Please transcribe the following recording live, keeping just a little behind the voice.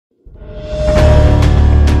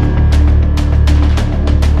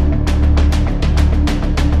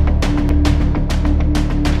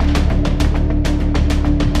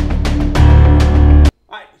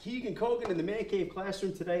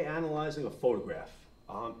classroom today analyzing a photograph.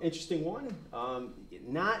 Interesting one.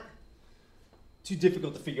 Not too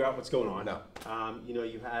difficult to figure out what's going on. No. You know,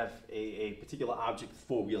 you have a particular object with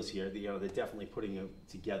four wheels here. You know, they're definitely putting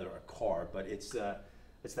together a car, but it's the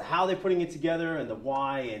how they're putting it together and the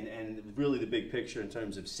why and really the big picture in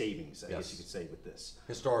terms of savings, I guess you could say, with this.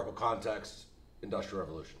 Historical context, Industrial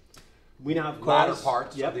Revolution. We now have Latter cars.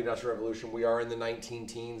 parts of the Industrial Revolution. We are in the 19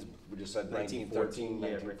 teens. We just said 1913,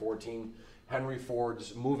 1914. Henry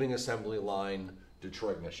Ford's moving assembly line,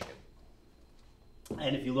 Detroit, Michigan.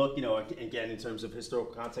 And if you look, you know, again, in terms of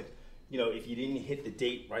historical context, you know, if you didn't hit the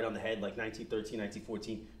date right on the head, like 1913,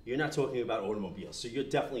 1914, you're not talking about automobiles. So you're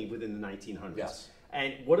definitely within the 1900s. Yes.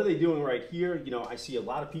 And what are they doing right here? You know, I see a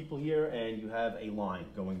lot of people here, and you have a line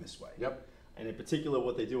going this way. Yep. And in particular,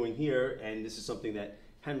 what they're doing here, and this is something that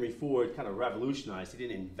Henry Ford kind of revolutionized. He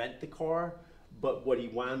didn't invent the car, but what he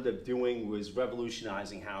wound up doing was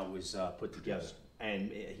revolutionizing how it was put together.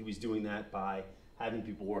 And he was doing that by having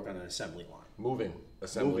people work on an assembly line. Moving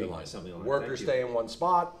assembly line. Line. Workers stay in one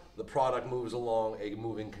spot, the product moves along a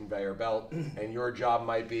moving conveyor belt, and your job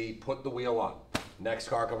might be put the wheel on. Next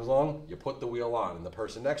car comes along, you put the wheel on, and the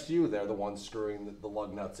person next to you, they're the ones screwing the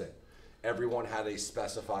lug nuts in. Everyone had a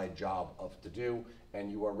specified job to do,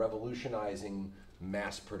 and you are revolutionizing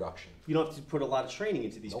mass production. You don't have to put a lot of training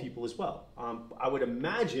into these people as well. I would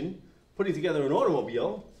imagine putting together an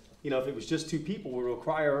automobile, you know, if it was just two people, would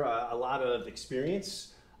require a lot of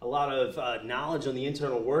experience, a lot of knowledge on the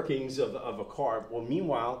internal workings of a car. Well,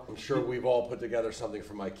 meanwhile, I'm sure we've all put together something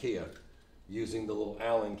from IKEA using the little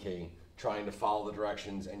Allen key, trying to follow the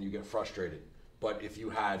directions, and you get frustrated. But if you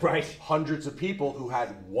had hundreds of people who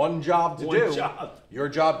had one job to do, your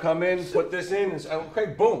job come in, put this in, and say, okay,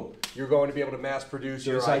 boom, you're going to be able to mass produce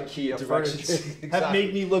your IKEA furniture. Have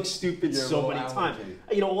made me look stupid so many times.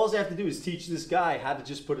 You know, all I have to do is teach this guy how to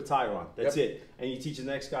just put a tire on. That's it. And you teach the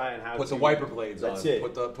next guy on how to put the wiper blades on. That's it.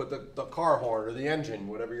 Put the car horn or the engine,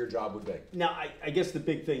 whatever your job would be. Now, I guess the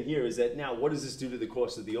big thing here is that now, what does this do to the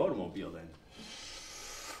cost of the automobile then?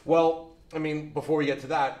 Well, I mean, before we get to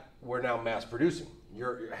that, we're now mass producing.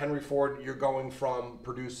 Henry Ford, you're going from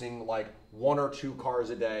producing like 1 or 2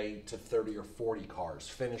 cars a day to 30 or 40 cars,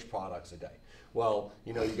 finished products a day. Well,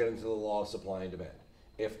 you know, you get into the law of supply and demand.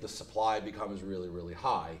 If the supply becomes really, really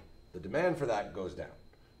high, the demand for that goes down.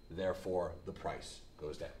 Therefore, the price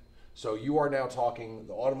goes down. So you are now talking,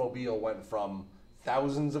 the automobile went from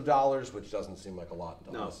thousands of dollars, which doesn't seem like a lot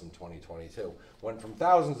to us in 2022, went from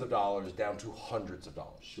thousands of dollars down to hundreds of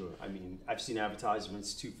dollars. Sure. I mean, I've seen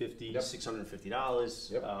advertisements $250,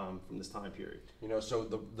 $650 from this time period. You know, so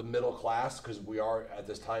the middle class, because we are at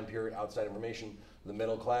this time period, outside information, the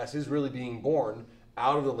middle class is really being born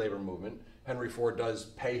out of the labor movement. Henry Ford does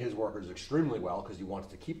pay his workers extremely well because he wants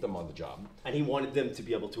to keep them on the job. And he wanted them to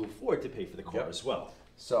be able to afford to pay for the car as well.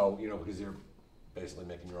 So, you know, because you're basically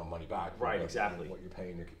making your own money back. Right, exactly. What you're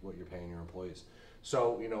paying your employees.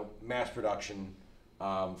 So, you know, mass production,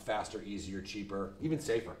 faster, easier, cheaper, even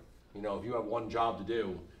safer. You know, if you have one job to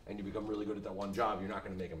do and you become really good at that one job, you're not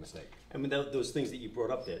going to make a mistake. I mean, those things that you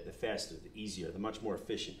brought up there, the faster, the easier, the much more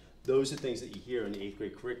efficient, those are things that you hear in the 8th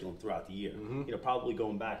grade curriculum throughout the year. You know, probably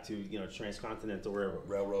going back to, you know, transcontinental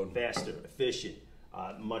railroad. Faster, efficient,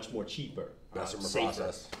 much more cheaper. Bessemer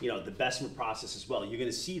process. You know, the Bessemer process as well. You're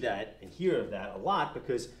going to see that and hear of that a lot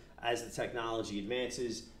because as the technology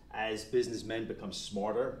advances, as businessmen become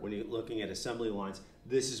smarter, when you're looking at assembly lines,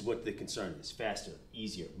 this is what the concern is: faster,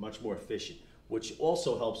 easier, much more efficient, which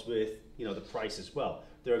also helps with, you know, the price as well.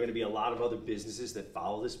 There are going to be a lot of other businesses that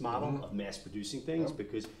follow this model of mass producing things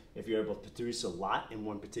because if you're able to produce a lot in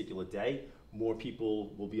one particular day, more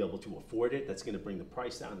people will be able to afford it. That's going to bring the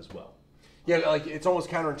price down as well. Yeah, like it's almost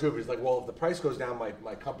counterintuitive. It's like, well, if the price goes down,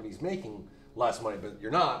 my company's making less money, but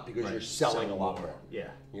you're not because you're selling a lot more. Yeah.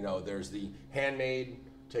 You know, there's the handmade,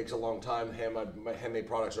 takes a long time. Handmade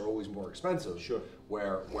products are always more expensive. Sure.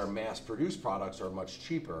 Where mass-produced products are much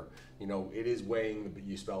cheaper. You know, it is weighing.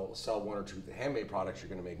 You sell 1 or 2 handmade products, you're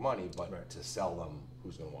going to make money, but to sell them,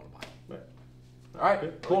 who's going to want to buy them? Right. All right.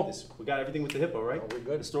 Good. Cool. Like we got everything with the hippo, right? We're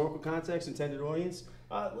good. Historical context, intended audience.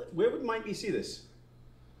 Where might we see this?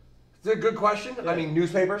 It's a good question. I mean,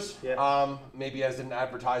 newspapers. Yeah. Maybe as an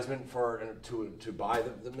advertisement to buy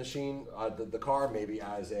the machine, the car. Maybe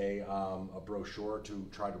as a brochure to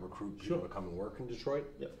try to recruit people to come and work in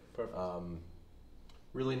Detroit. Yep. Perfect.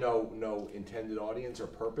 Really, no intended audience or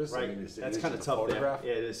purpose. Right. I mean, That's kind of tough. Photograph.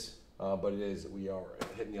 Yeah, it is. But it is. We are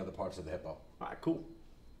hitting the other parts of the hippo. All right. Cool.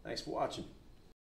 Thanks for watching.